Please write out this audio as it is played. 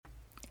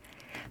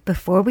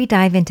Before we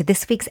dive into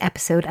this week's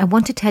episode, I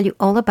want to tell you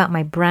all about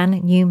my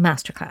brand new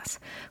masterclass,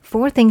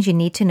 4 things you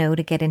need to know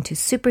to get into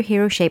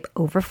superhero shape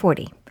over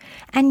 40.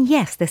 And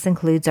yes, this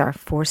includes our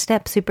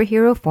 4-step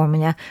superhero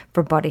formula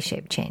for body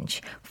shape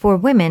change for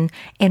women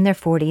in their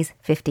 40s,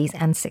 50s,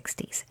 and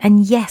 60s.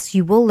 And yes,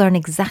 you will learn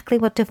exactly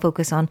what to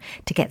focus on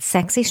to get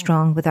sexy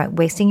strong without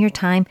wasting your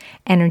time,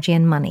 energy,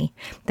 and money.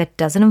 That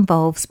doesn't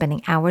involve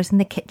spending hours in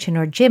the kitchen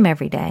or gym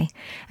every day.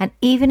 And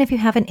even if you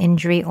have an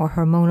injury or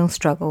hormonal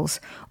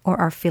struggles or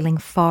are feeling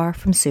far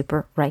from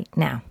super right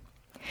now.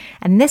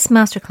 And this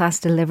masterclass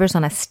delivers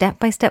on a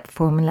step-by-step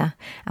formula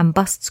and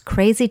busts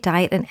crazy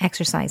diet and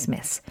exercise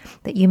myths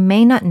that you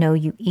may not know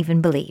you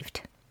even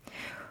believed.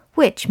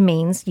 Which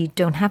means you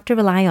don't have to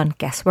rely on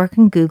guesswork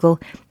and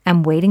Google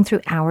and wading through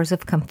hours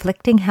of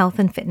conflicting health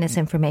and fitness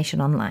information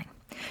online.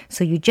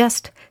 So you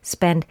just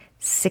spend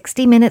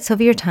 60 minutes of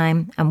your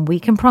time and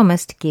we can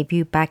promise to give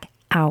you back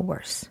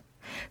hours.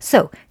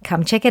 So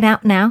come check it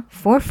out now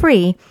for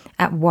free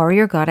at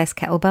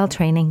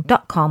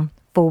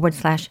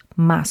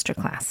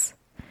warriorgoddesskettlebelltraining.com/masterclass.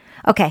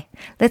 Okay,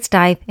 let's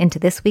dive into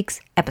this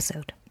week's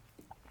episode.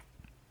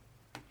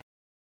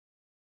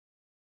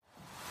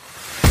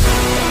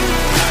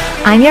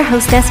 I'm your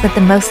hostess with the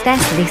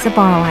mostess, Lisa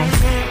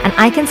Borrowise, and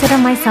I consider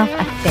myself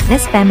a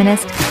fitness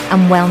feminist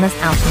and wellness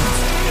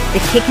alchemist. The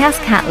kick-ass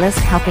catalyst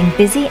helping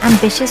busy,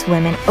 ambitious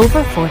women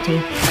over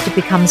 40 to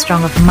become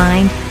strong of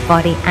mind,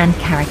 body, and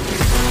character.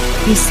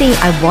 You see,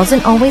 I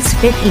wasn't always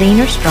fit, lean,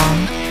 or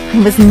strong,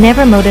 and was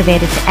never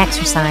motivated to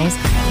exercise,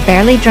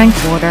 barely drank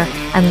water,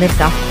 and lived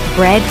off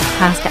bread,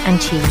 pasta, and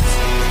cheese.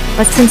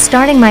 But since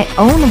starting my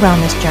own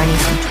wellness journey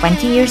some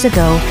 20 years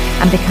ago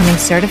and becoming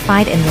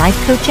certified in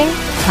life coaching,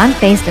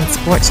 plant-based and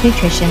sports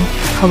nutrition,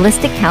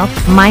 holistic health,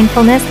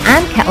 mindfulness,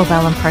 and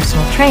kettlebell and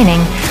personal training,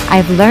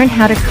 I've learned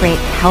how to create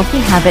healthy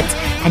habits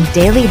and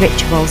daily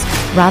rituals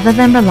rather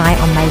than rely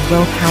on my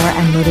willpower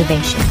and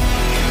motivation.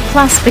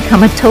 Plus,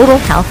 become a total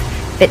health,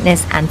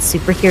 fitness, and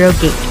superhero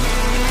geek.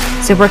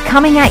 So we're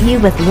coming at you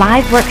with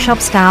live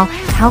workshop-style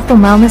health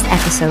and wellness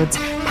episodes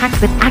packed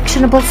with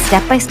actionable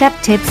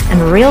step-by-step tips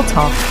and real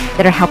talk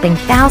that are helping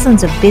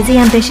thousands of busy,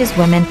 ambitious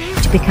women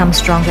to become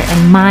stronger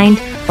in mind,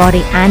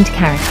 body, and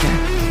character,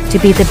 to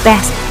be the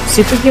best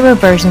superhero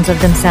versions of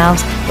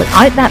themselves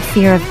without that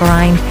fear of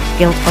grind,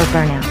 guilt, or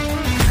burnout.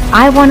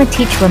 I want to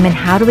teach women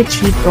how to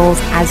achieve goals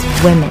as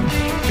women,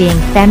 being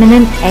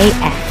feminine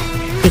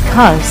AF,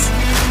 because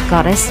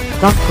Goddess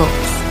got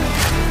goals.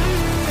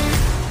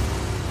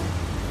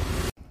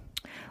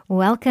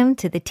 Welcome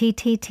to the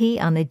TTT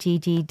on the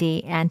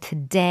GGD, and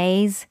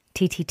today's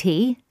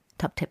TTT,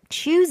 Top Tip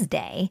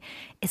Tuesday,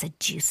 is a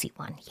juicy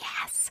one.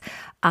 Yes,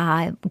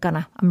 I'm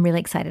really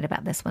excited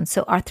about this one.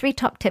 So our 3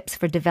 top tips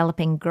for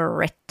developing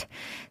grit.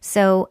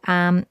 So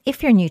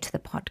if you're new to the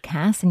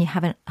podcast and you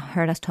haven't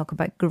heard us talk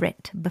about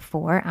grit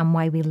before and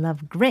why we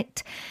love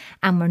grit,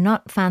 and we're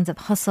not fans of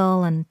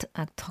hustle and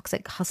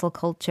toxic hustle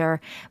culture,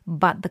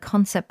 but the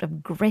concept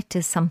of grit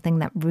is something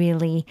that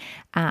really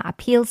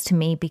appeals to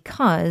me,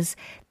 because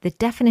the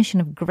definition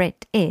of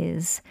grit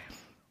is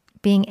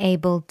being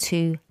able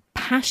to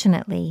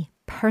passionately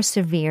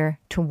persevere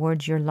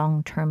towards your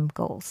long-term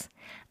goals.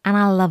 And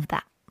I love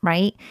that,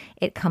 right?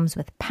 It comes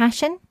with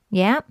passion,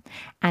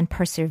 and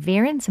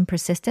perseverance and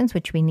persistence,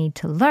 which we need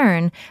to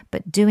learn,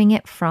 but doing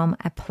it from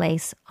a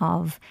place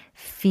of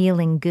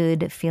feeling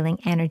good, feeling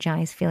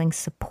energized, feeling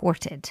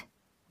supported,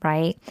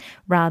 right?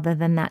 Rather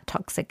than that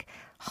toxic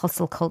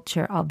hustle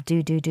culture of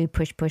do,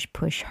 push,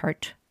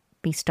 hurt,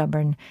 be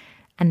stubborn,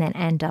 and then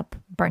end up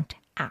burnt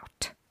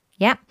out.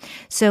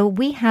 So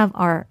we have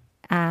our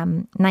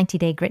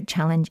 90-day grit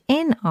challenge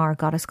in our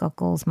Goddess Got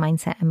Goals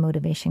mindset and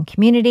motivation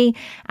community.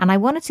 And I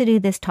wanted to do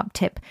this top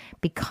tip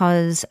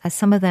because as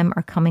some of them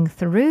are coming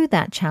through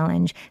that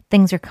challenge,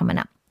 things are coming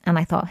up. And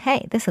I thought,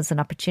 hey, this is an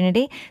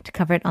opportunity to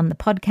cover it on the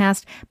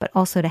podcast, but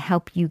also to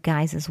help you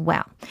guys as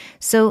well.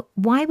 So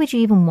why would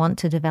you even want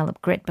to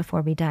develop grit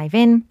before we dive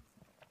in?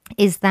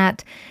 Is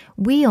that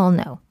we all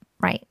know,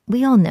 right?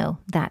 We all know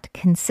that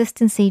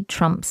consistency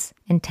trumps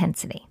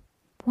intensity.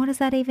 What does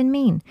that even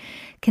mean?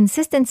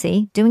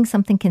 Consistency, doing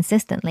something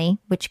consistently,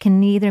 which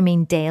can either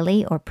mean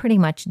daily or pretty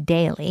much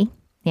daily,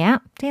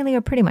 daily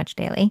or pretty much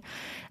daily,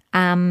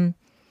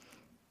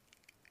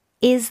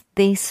 is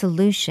the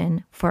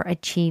solution for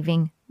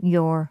achieving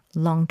your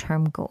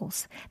long-term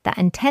goals. That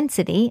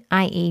intensity,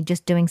 i.e.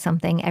 just doing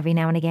something every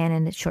now and again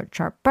in short,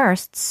 sharp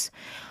bursts,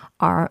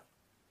 are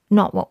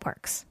not what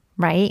works,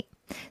 right?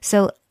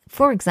 So,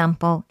 for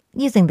example,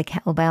 using the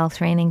kettlebell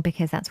training,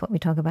 because that's what we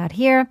talk about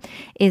here,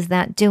 is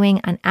that doing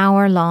an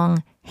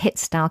hour-long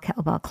HIIT-style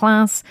kettlebell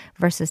class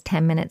versus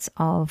 10 minutes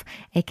of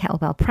a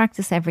kettlebell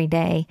practice every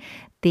day,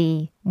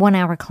 the 1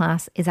 hour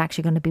class is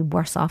actually going to be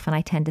worse off. And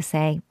I tend to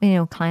say,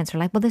 clients are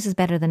like, well, this is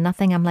better than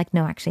nothing. I'm like,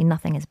 no, actually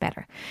nothing is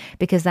better,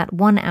 because that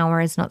 1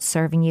 hour is not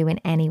serving you in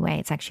any way.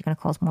 It's actually going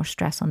to cause more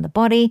stress on the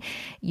body.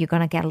 You're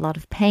going to get a lot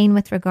of pain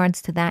with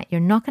regards to that.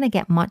 You're not going to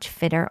get much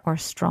fitter or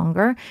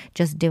stronger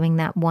just doing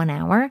that 1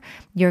 hour.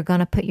 You're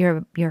going to put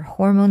your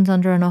hormones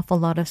under an awful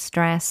lot of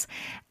stress,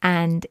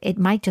 and it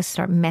might just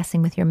start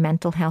messing with your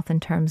mental health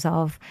in terms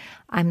of,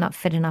 I'm not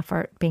fit enough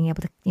for being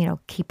able to,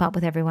 keep up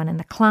with everyone in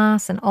the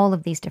class and all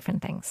of these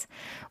different things.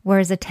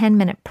 Whereas a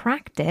 10-minute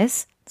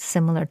practice,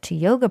 similar to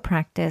yoga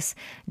practice,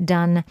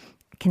 done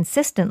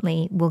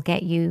consistently will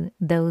get you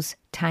those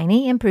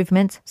tiny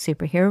improvements,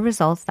 superhero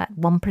results, that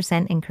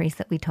 1% increase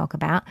that we talk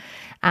about,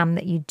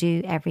 that you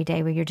do every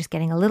day, where you're just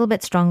getting a little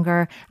bit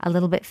stronger, a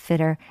little bit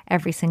fitter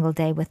every single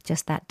day with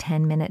just that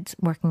 10 minutes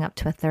working up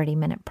to a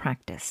 30-minute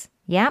practice.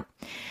 Yeah.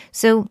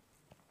 So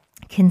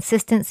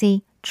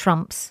consistency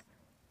trumps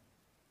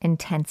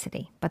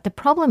intensity. But the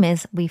problem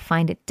is we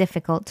find it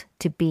difficult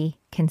to be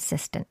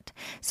consistent.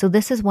 So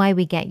this is why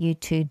we get you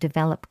to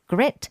develop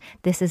grit.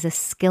 This is a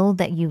skill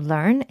that you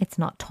learn. It's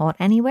not taught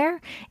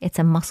anywhere. It's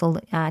a muscle,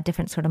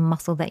 different sort of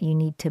muscle that you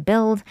need to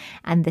build.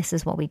 And this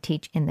is what we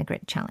teach in the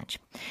Grit Challenge.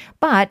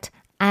 But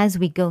as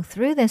we go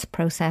through this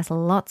process,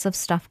 lots of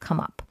stuff come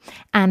up.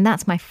 And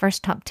that's my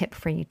first top tip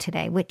for you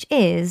today, which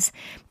is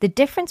the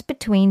difference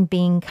between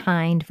being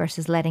kind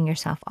versus letting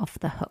yourself off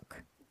the hook.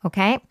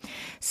 Okay,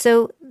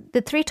 so the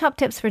 3 top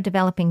tips for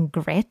developing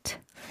grit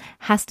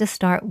has to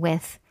start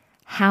with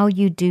how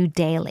you do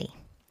daily,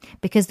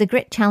 because the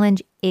Grit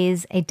Challenge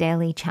is a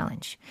daily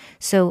challenge.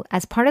 So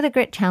as part of the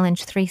Grit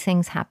Challenge, 3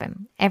 things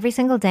happen. Every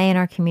single day in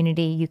our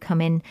community, you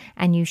come in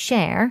and you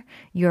share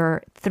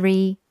your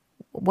 3,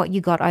 what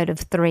you got out of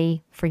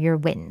 3 for your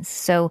wins.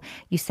 So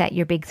you set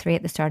your big 3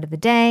 at the start of the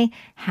day.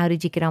 How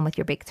did you get on with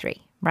your big 3?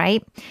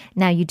 Right?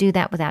 Now you do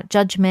that without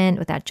judgment,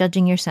 without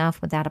judging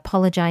yourself, without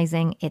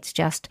apologizing. It's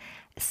just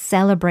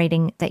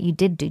celebrating that you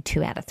did do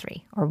 2 out of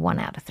 3 or 1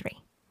 out of 3,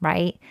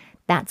 right?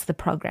 That's the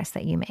progress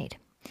that you made.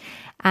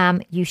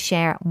 You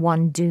share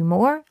 1 do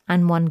more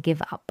and 1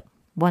 give up.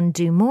 1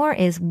 do more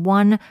is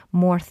 1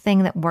 more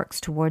thing that works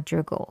towards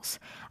your goals.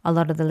 A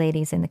lot of the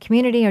ladies in the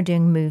community are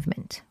doing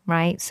movement,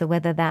 right? So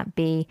whether that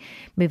be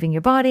moving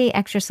your body,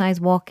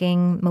 exercise,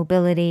 walking,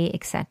 mobility,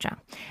 etc.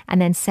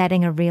 And then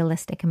setting a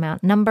realistic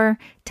amount number,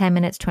 10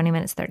 minutes, 20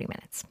 minutes, 30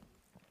 minutes.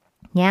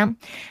 Yeah.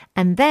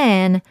 And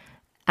then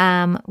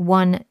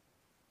 1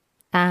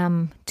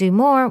 do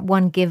more,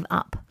 1 give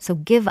up. So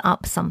give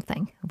up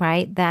something,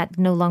 right? That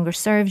no longer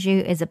serves you,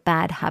 is a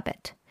bad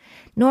habit.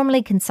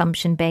 Normally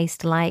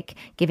consumption-based, like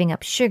giving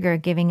up sugar,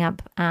 giving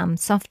up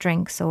soft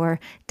drinks or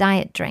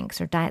diet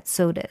drinks or diet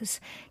sodas,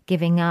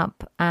 giving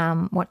up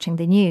watching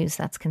the news,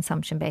 that's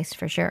consumption-based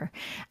for sure,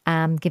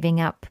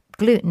 giving up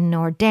gluten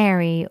or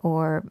dairy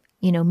or,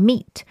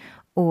 meat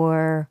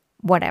or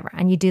whatever.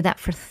 And you do that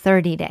for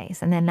 30 days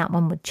and then that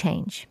one would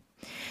change.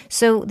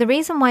 So the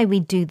reason why we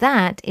do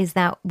that is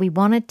that we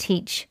want to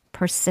teach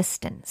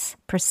persistence.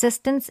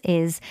 Persistence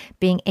is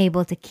being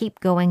able to keep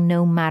going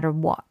no matter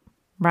what.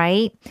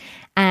 Right?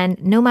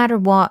 And no matter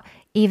what,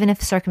 even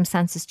if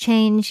circumstances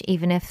change,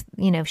 even if,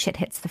 shit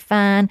hits the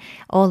fan,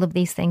 all of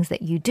these things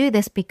that you do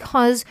this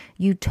because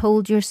you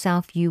told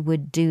yourself you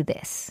would do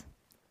this.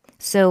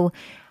 So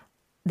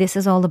this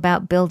is all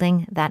about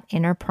building that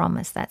inner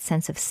promise, that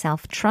sense of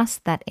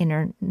self-trust, that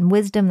inner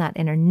wisdom, that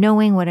inner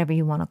knowing, whatever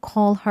you want to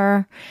call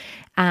her.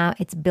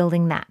 It's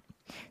building that.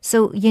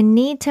 So you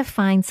need to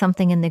find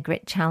something in the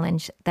Grit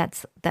Challenge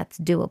that's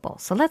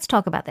doable. So let's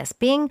talk about this.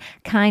 Being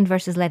kind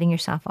versus letting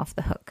yourself off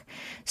the hook.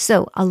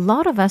 So a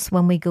lot of us,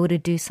 when we go to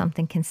do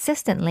something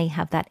consistently,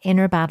 have that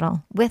inner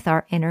battle with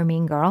our inner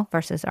mean girl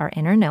versus our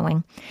inner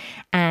knowing.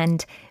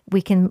 And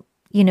we can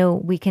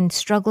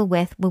struggle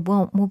with, we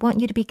want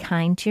you to be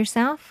kind to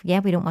yourself. Yeah,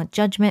 we don't want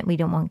judgment. We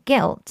don't want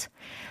guilt.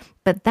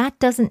 But that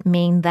doesn't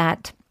mean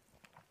that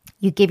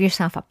you give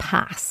yourself a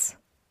pass,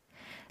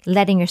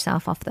 letting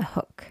yourself off the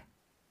hook.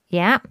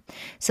 Yeah.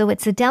 So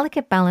it's a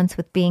delicate balance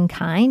with being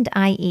kind,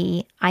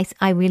 i.e.,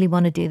 I really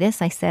want to do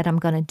this. I said I'm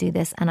going to do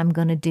this, and I'm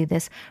going to do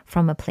this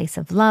from a place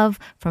of love,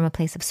 from a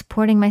place of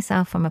supporting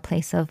myself, from a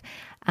place of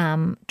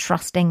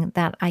trusting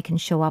that I can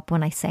show up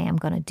when I say I'm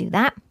going to do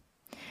that,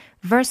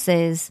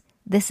 versus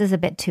this is a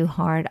bit too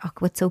hard.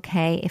 Oh, it's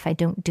okay if I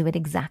don't do it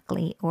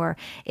exactly, or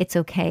it's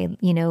okay,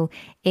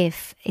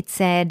 if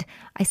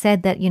I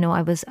said that,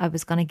 I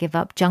was going to give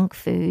up junk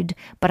food,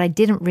 but I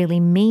didn't really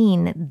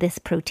mean this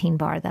protein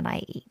bar that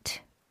I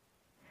eat,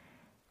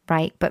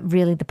 right? But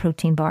really the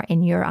protein bar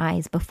in your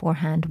eyes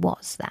beforehand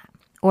was that.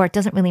 Or it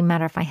doesn't really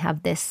matter if I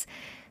have this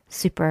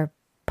super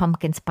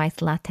pumpkin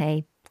spice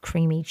latte,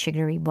 creamy,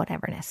 sugary,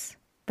 whateverness,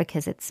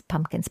 because it's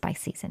pumpkin spice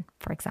season,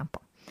 for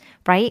example.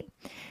 Right?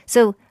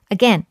 So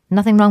again,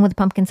 nothing wrong with the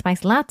pumpkin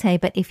spice latte,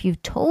 but if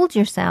you've told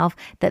yourself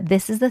that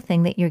this is the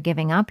thing that you're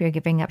giving up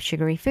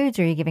sugary foods,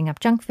 or you're giving up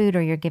junk food,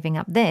 or you're giving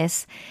up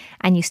this,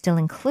 and you still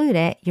include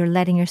it, you're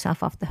letting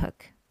yourself off the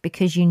hook,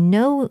 because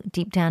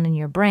deep down in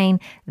your brain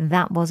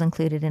that was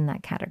included in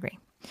that category.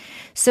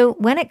 So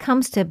when it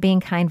comes to being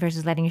kind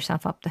versus letting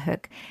yourself off the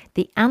hook,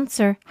 the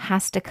answer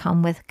has to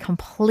come with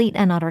complete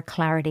and utter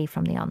clarity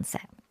from the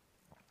onset.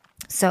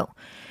 So,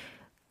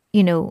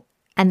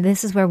 and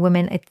this is where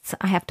women,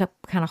 I have to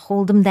kind of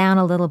hold them down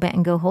a little bit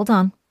and go, hold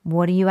on,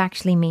 what do you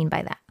actually mean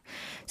by that?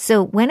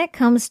 So when it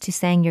comes to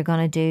saying you're going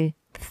to do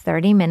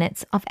 30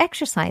 minutes of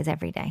exercise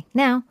every day,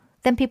 now,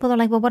 then people are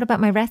like, well, what about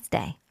my rest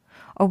day?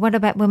 Or what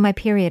about when my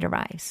period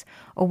arrives?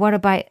 Or what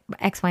about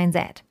X, Y, and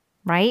Z,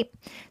 right?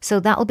 So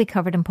that will be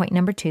covered in point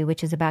number 2,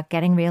 which is about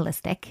getting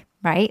realistic,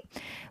 right?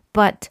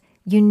 But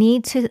you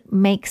need to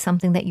make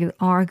something that you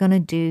are going to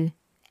do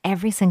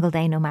every single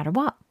day, no matter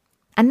what.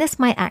 And this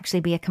might actually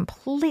be a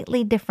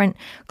completely different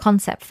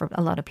concept for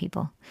a lot of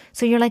people.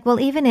 So you're like, well,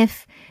 even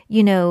if,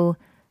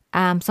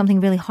 something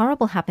really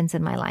horrible happens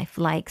in my life,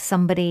 like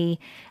somebody,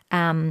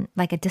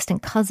 like a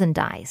distant cousin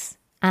dies,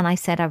 and I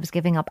said I was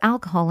giving up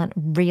alcohol, and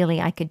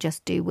really I could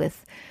just do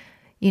with,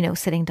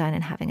 sitting down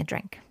and having a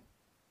drink,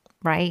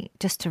 right?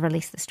 Just to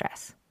release the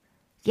stress.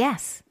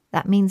 Yes,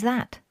 that means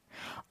that.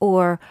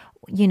 Or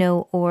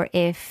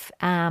if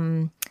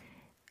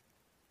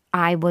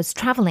I was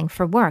traveling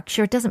for work,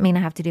 sure, it doesn't mean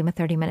I have to do my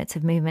 30 minutes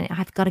of movement.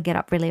 I've got to get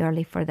up really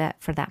early for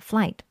that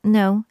flight.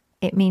 No,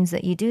 it means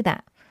that you do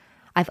that.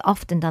 I've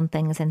often done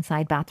things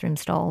inside bathroom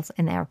stalls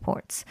in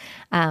airports.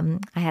 I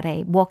had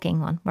a walking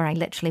one where I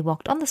literally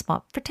walked on the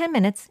spot for 10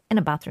 minutes in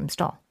a bathroom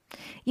stall.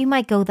 You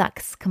might go,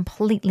 that's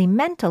completely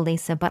mental,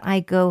 Lisa, but I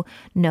go,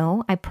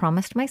 no, I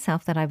promised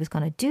myself that I was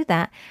going to do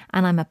that,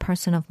 and I'm a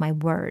person of my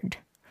word.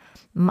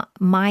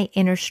 My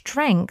inner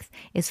strength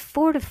is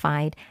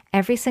fortified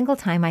every single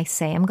time I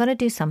say I'm going to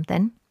do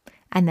something,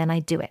 and then I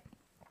do it.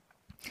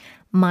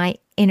 My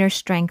inner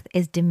strength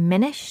is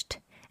diminished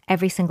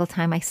every single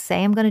time I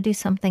say I'm going to do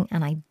something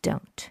and I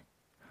don't.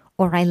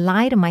 Or I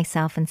lie to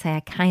myself and say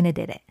I kind of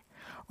did it.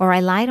 Or I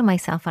lie to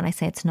myself and I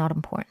say it's not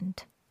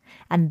important.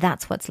 And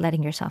that's what's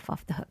letting yourself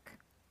off the hook.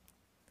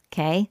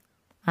 Okay?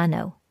 I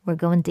know, we're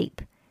going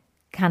deep.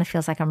 Kind of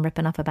feels like I'm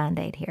ripping off a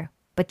Band-Aid here,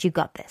 but you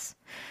got this.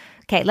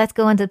 Okay, let's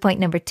go on to point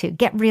number 2.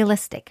 Get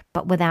realistic,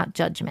 but without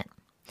judgment.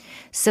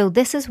 So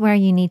this is where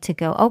you need to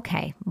go,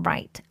 okay,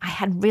 right. I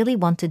had really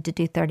wanted to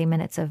do 30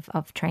 minutes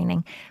of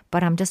training,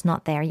 but I'm just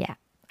not there yet.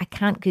 I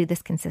can't do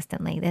this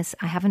consistently.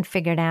 I haven't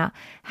figured out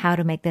how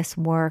to make this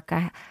work.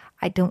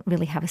 I don't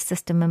really have a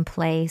system in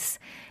place.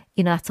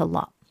 That's a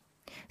lot.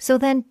 So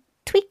then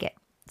tweak it.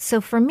 So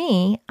for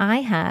me,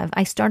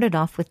 I started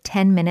off with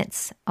 10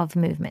 minutes of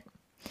movement.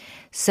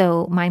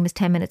 So mine was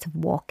 10 minutes of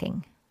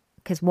walking,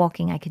 because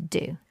walking I could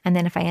do. And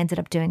then if I ended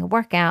up doing a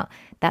workout,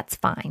 that's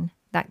fine.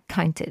 That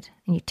counted,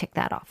 and you tick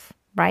that off,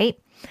 right?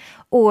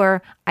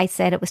 Or I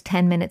said it was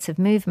 10 minutes of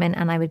movement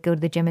and I would go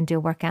to the gym and do a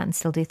workout and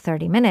still do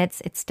 30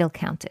 minutes. It still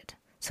counted.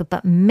 So,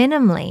 but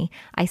minimally,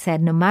 I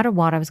said no matter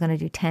what, I was going to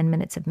do 10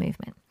 minutes of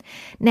movement.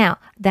 Now,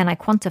 then I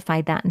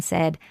quantified that and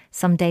said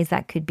some days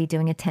that could be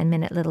doing a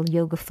 10-minute little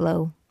yoga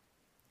flow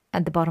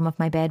at the bottom of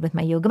my bed with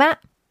my yoga mat.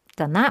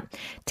 Done that.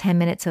 10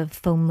 minutes of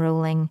foam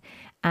rolling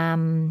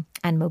and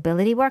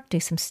mobility work. Do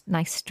some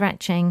nice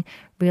stretching.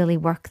 Really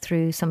work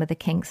through some of the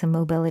kinks and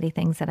mobility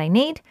things that I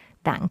need.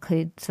 That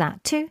includes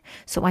that too.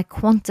 So I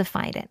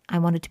quantified it. I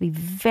wanted to be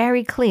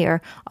very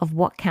clear of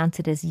what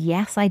counted as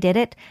yes, I did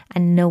it,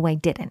 and no, I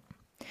didn't.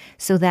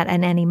 So that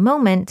at any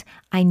moment,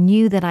 I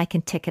knew that I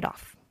can tick it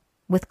off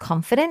with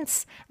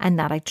confidence, and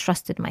that I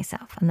trusted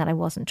myself, and that I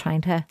wasn't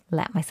trying to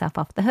let myself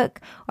off the hook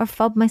or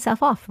fob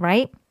myself off,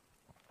 right?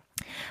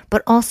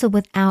 But also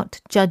without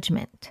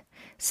judgment.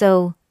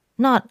 So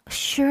not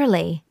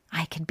surely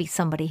I could be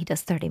somebody who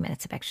does 30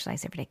 minutes of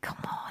exercise every day. Come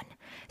on.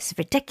 This is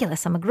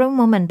ridiculous. I'm a grown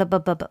woman,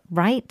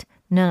 right?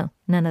 No,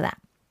 none of that,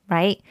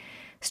 right?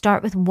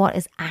 Start with what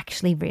is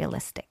actually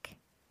realistic.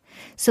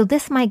 So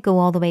this might go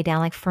all the way down.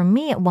 Like for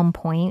me at one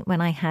point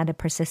when I had a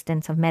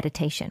persistence of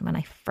meditation, when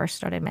I first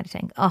started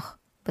meditating, it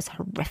was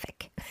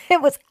horrific.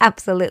 It was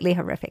absolutely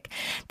horrific.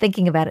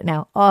 Thinking about it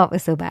now, it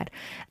was so bad.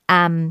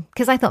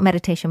 Because I thought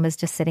meditation was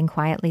just sitting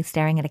quietly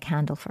staring at a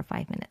candle for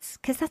 5 minutes.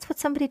 Because that's what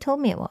somebody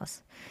told me it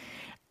was.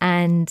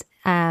 And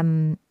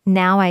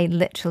now I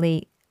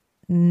literally,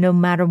 no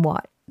matter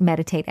what,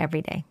 meditate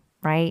every day,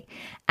 right?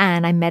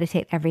 And I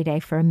meditate every day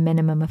for a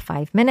minimum of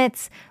 5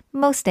 minutes.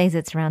 Most days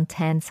it's around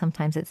 10.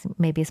 Sometimes it's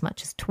maybe as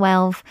much as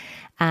 12.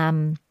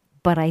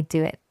 But I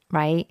do it,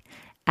 right?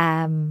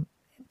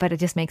 But it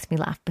just makes me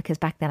laugh because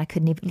back then I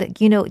couldn't even,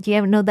 do you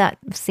ever know that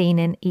scene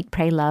in Eat,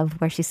 Pray, Love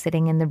where she's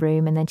sitting in the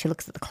room and then she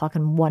looks at the clock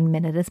and 1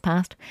 minute has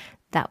passed?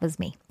 That was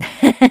me.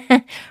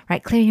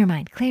 Right? Clear your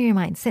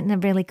mind, sit in a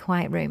really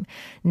quiet room.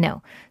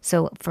 No.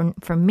 So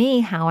for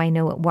me, how I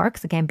know it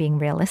works, again, being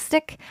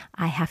realistic,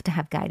 I have to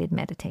have guided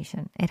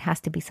meditation. It has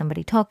to be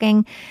somebody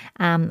talking.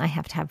 I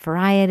have to have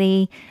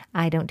variety.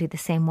 I don't do the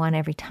same one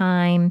every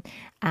time.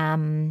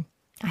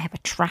 I have a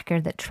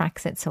tracker that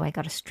tracks it, so I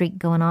got a streak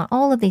going on.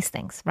 All of these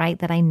things, right,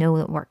 that I know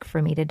that work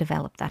for me to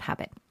develop that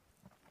habit.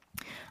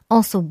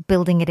 Also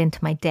building it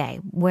into my day.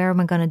 Where am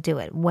I going to do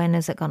it? When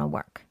is it going to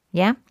work?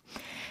 Yeah?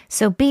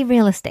 So be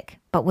realistic,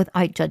 but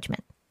without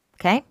judgment,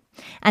 okay?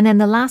 And then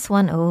the last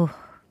one,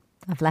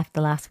 I've left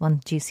the last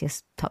one,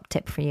 juiciest top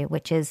tip for you,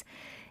 which is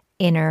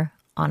inner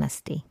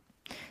honesty.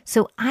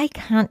 So I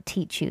can't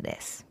teach you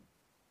this.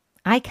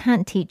 I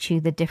can't teach you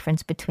the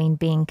difference between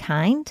being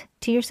kind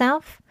to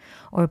yourself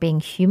or being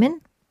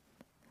human,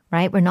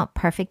 right? We're not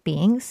perfect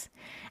beings,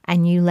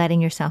 and you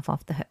letting yourself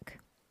off the hook.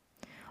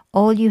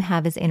 All you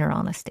have is inner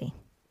honesty,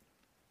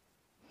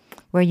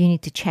 where you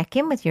need to check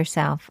in with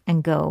yourself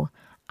and go,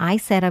 I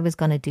said I was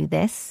going to do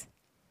this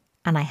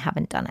and I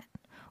haven't done it.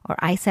 Or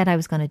I said I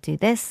was going to do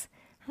this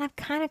and I'm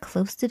kind of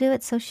close to do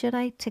it. So should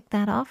I tick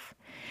that off?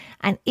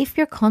 And if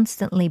you're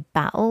constantly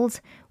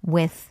battled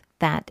with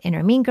that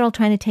inner mean girl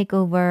trying to take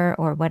over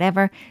or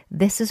whatever,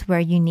 this is where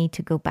you need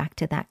to go back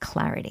to that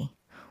clarity.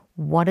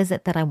 What is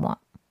it that I want?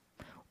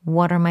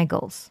 What are my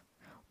goals?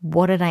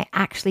 What did I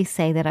actually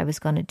say that I was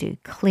going to do?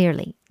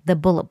 Clearly, the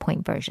bullet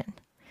point version.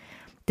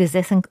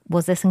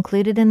 Was this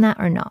included in that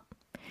or not?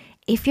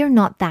 If you're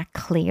not that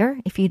clear,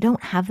 if you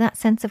don't have that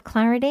sense of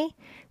clarity,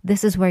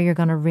 this is where you're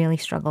going to really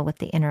struggle with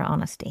the inner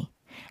honesty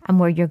and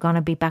where you're going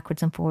to be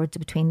backwards and forwards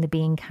between the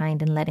being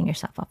kind and letting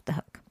yourself off the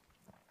hook.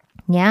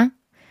 Yeah?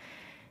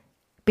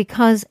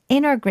 Because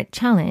in our grit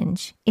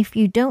challenge, if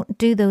you don't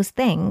do those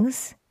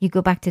things, you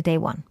go back to day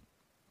one.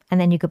 And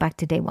then you go back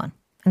to day one.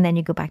 And then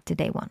you go back to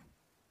day one.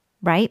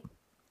 Right?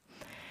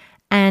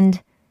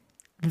 And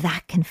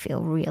that can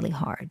feel really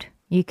hard.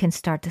 You can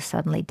start to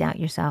suddenly doubt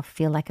yourself,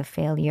 feel like a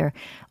failure,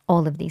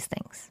 all of these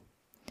things.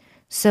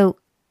 So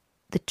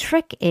the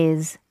trick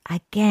is,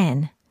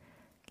 again,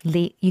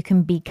 you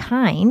can be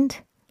kind,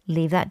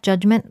 leave that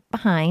judgment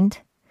behind,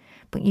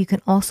 but you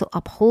can also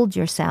uphold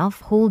yourself,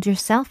 hold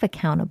yourself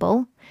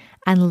accountable,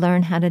 and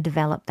learn how to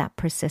develop that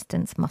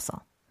persistence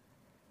muscle.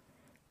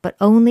 But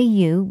only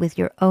you, with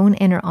your own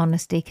inner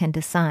honesty, can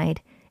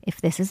decide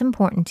if this is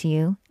important to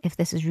you, if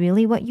this is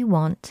really what you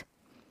want.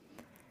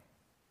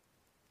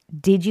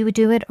 Did you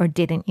do it or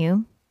didn't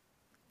you?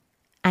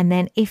 And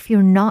then if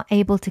you're not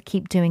able to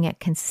keep doing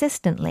it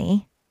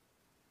consistently,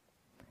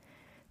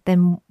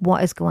 then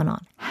what is going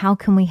on? How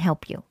can we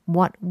help you?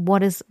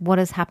 What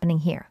is happening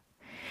here?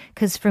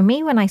 Because for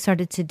me, when I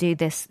started to do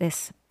this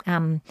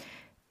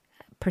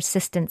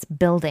persistence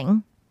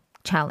building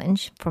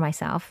challenge for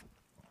myself,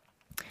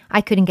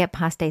 I couldn't get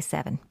past day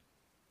 7.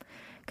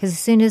 Because as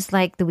soon as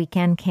like the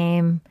weekend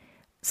came,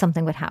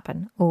 something would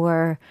happen,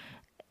 or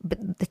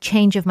the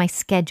change of my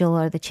schedule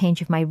or the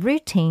change of my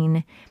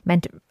routine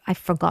meant I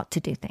forgot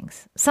to do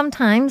things.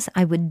 Sometimes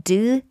I would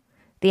do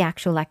the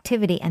actual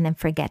activity and then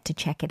forget to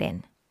check it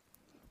in.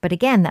 But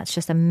again, that's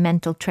just a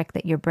mental trick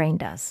that your brain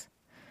does.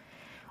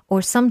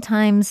 Or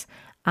sometimes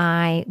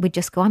I would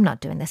just go, I'm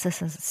not doing this.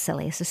 This is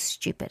silly. This is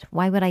stupid.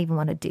 Why would I even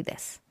want to do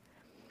this?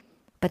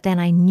 But then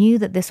I knew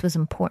that this was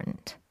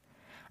important.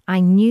 I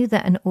knew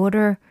that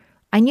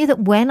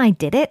when I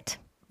did it,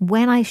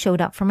 when I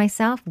showed up for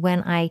myself,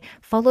 when I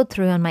followed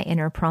through on my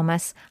inner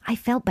promise, I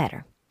felt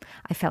better.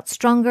 I felt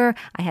stronger.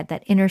 I had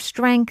that inner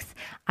strength.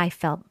 I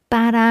felt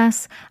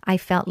badass. I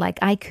felt like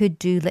I could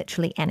do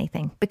literally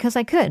anything because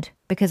I could.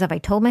 Because if I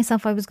told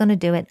myself I was going to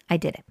do it, I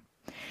did it.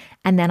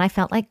 And then I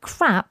felt like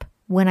crap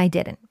when I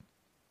didn't.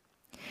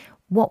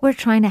 What we're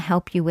trying to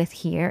help you with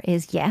here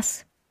is,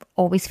 yes,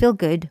 always feel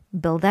good,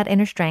 build that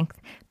inner strength,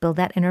 build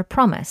that inner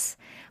promise,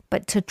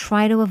 but to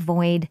try to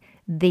avoid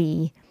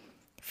the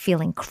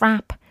feeling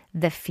crap,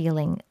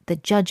 the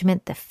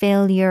judgment, the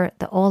failure,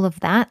 all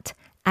of that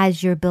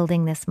as you're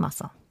building this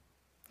muscle.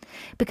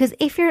 Because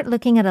if you're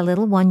looking at a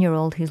little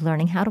 1-year-old who's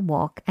learning how to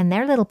walk and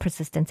their little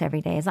persistence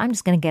every day is, I'm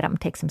just going to get up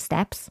and take some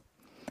steps.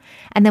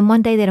 And then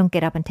one day they don't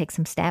get up and take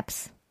some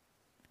steps.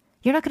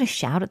 You're not going to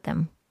shout at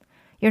them.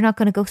 You're not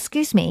going to go,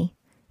 excuse me,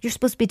 you're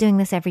supposed to be doing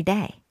this every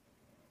day.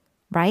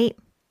 Right?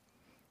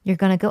 You're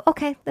going to go,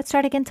 okay, let's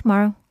start again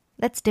tomorrow.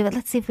 Let's do it.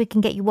 Let's see if we can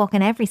get you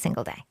walking every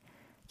single day.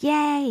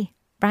 Yay.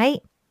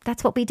 Right?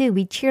 That's what we do.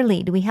 We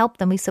cheerlead. We help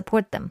them. We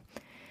support them.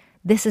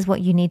 This is what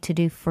you need to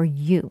do for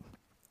you.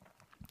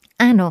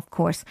 And of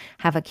course,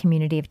 have a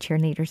community of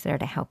cheerleaders there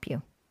to help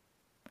you.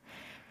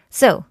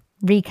 So,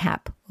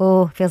 recap.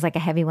 Oh, feels like a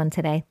heavy one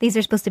today. These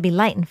are supposed to be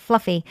light and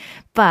fluffy,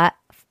 but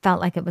felt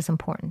like it was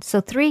important.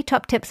 So 3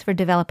 top tips for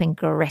developing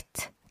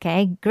grit.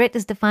 Okay. Grit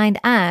is defined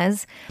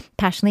as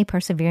passionately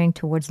persevering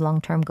towards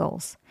long-term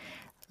goals.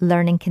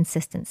 Learning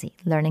consistency,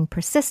 learning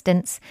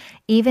persistence,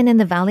 even in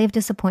the valley of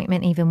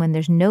disappointment, even when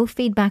there's no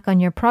feedback on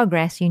your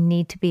progress, you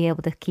need to be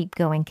able to keep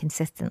going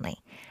consistently.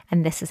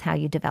 And this is how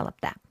you develop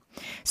that.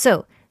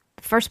 So,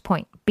 first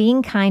point,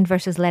 being kind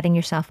versus letting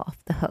yourself off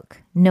the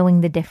hook,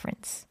 knowing the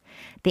difference.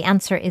 The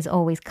answer is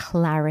always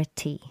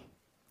clarity.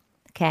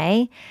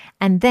 Okay?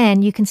 And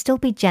then you can still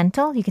be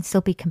gentle, you can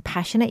still be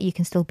compassionate, you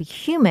can still be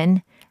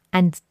human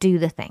and do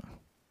the thing.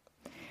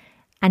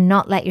 And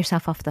not let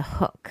yourself off the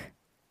hook.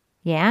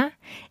 Yeah.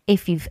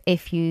 If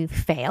you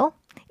fail,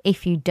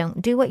 if you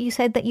don't do what you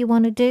said that you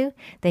want to do,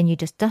 then you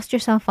just dust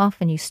yourself off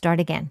and you start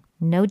again.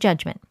 No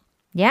judgment.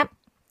 Yeah.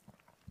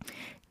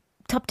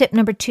 Top tip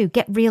number 2,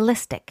 get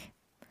realistic.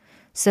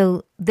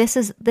 So this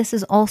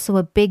is also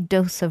a big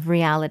dose of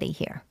reality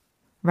here,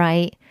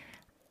 right?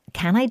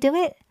 Can I do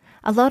it?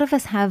 A lot of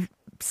us have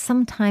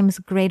sometimes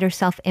greater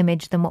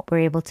self-image than what we're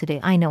able to do.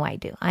 I know I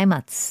do. I'm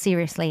a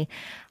seriously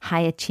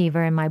high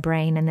achiever in my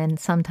brain, and then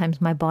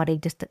sometimes my body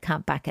just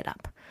can't back it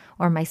up,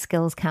 or my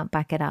skills can't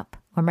back it up,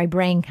 or my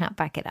brain can't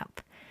back it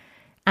up.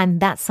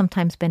 And that's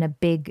sometimes been a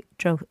big,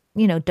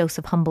 dose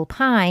of humble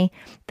pie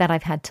that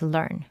I've had to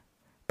learn.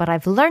 But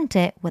I've learned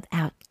it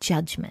without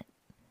judgment,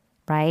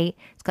 right?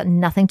 It's got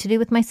nothing to do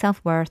with my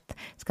self-worth.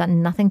 It's got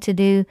nothing to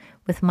do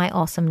with my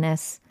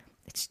awesomeness.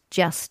 It's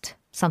just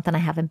something I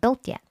haven't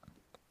built yet,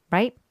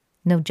 right?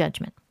 No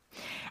judgment.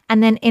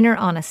 And then inner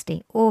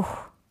honesty.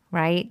 Oh,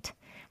 right?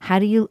 How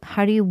do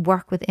you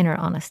work with inner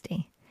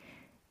honesty?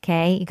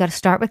 Okay, you got to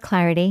start with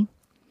clarity.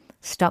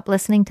 Stop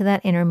listening to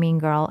that inner mean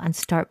girl and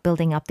start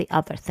building up the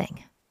other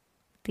thing,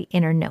 the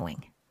inner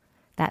knowing,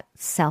 that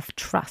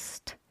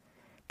self-trust,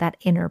 that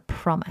inner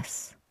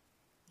promise.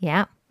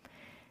 Yeah,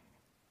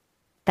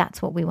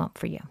 that's what we want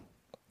for you.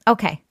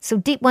 Okay, so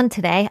deep one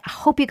today. I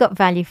hope you got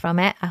value from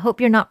it. I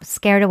hope you're not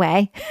scared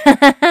away,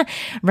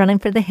 running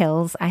for the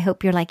hills. I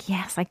hope you're like,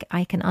 yes,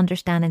 I can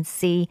understand and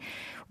see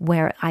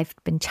where I've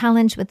been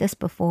challenged with this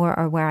before,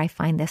 or where I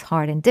find this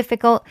hard and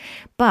difficult.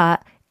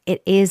 But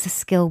it is a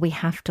skill we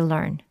have to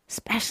learn,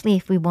 especially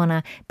if we want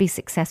to be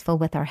successful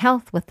with our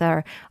health, with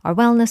our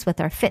wellness,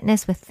 with our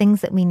fitness, with things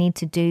that we need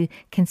to do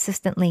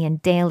consistently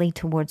and daily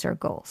towards our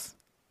goals.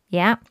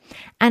 Yeah.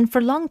 And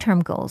for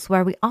long-term goals,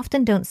 where we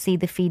often don't see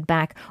the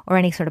feedback or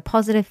any sort of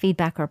positive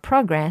feedback or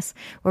progress,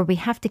 where we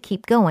have to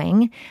keep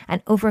going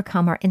and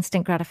overcome our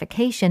instant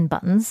gratification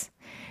buttons,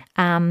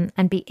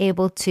 and be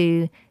able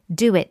to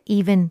do it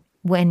even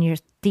when you're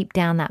deep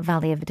down that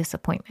valley of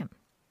disappointment,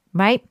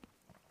 right?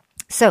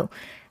 So,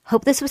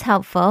 hope this was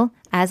helpful.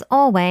 As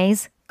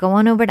always, go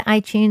on over to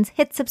iTunes,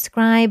 hit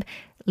subscribe,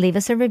 leave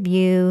us a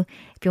review.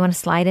 If you want to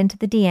slide into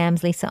the DMs,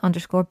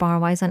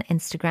 Lisa_Barwise on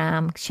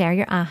Instagram, share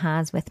your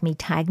ahas with me,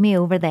 tag me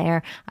over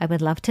there. I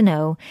would love to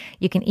know.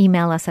 You can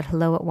email us at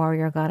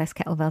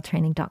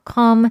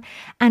hello@warriorgoddesskettlebelltraining.com,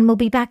 and we'll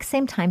be back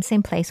same time,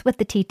 same place with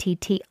the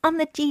TTT on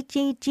the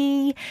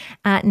GGG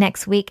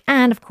next week.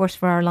 And of course,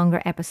 for our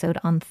longer episode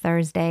on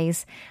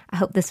Thursdays. I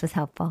hope this was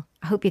helpful.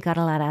 I hope you got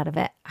a lot out of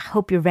it. I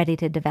hope you're ready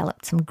to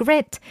develop some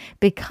grit,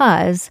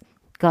 because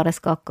Goddess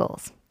got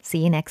goals.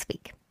 See you next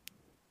week.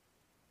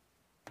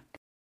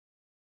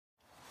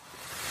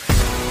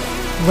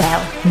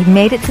 Well, you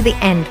made it to the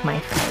end, my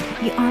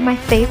friend. You are my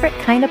favorite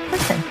kind of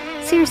person.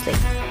 Seriously,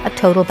 a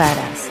total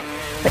badass.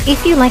 But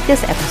if you like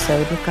this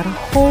episode, we've got a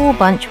whole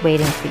bunch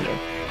waiting for you.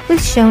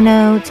 With show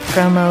notes,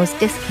 promos,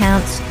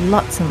 discounts,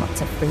 lots and lots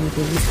of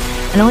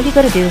freebies. And all you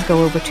got to do is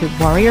go over to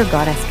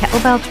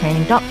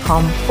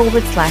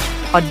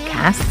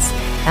warriorgoddesskettlebelltraining.com/podcasts.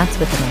 That's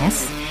with an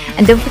S.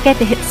 And don't forget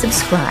to hit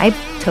subscribe,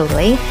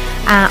 totally,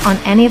 on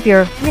any of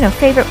your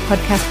favorite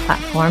podcast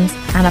platforms.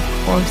 And of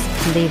course,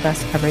 leave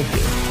us a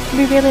review.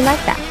 We really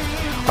like that.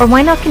 Or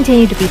why not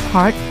continue to be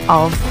part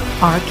of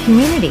our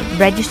community?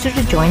 Register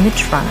to join the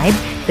tribe,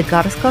 the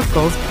Goddess Got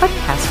Goals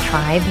podcast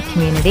tribe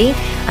community,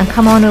 and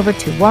come on over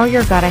to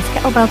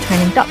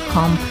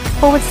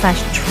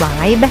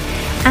warriorgoddesskettlebelltraining.com/tribe.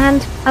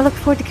 And I look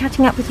forward to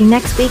catching up with you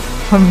next week,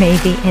 or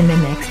maybe in the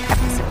next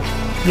episode.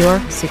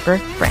 Your super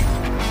friend.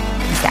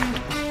 Peace out.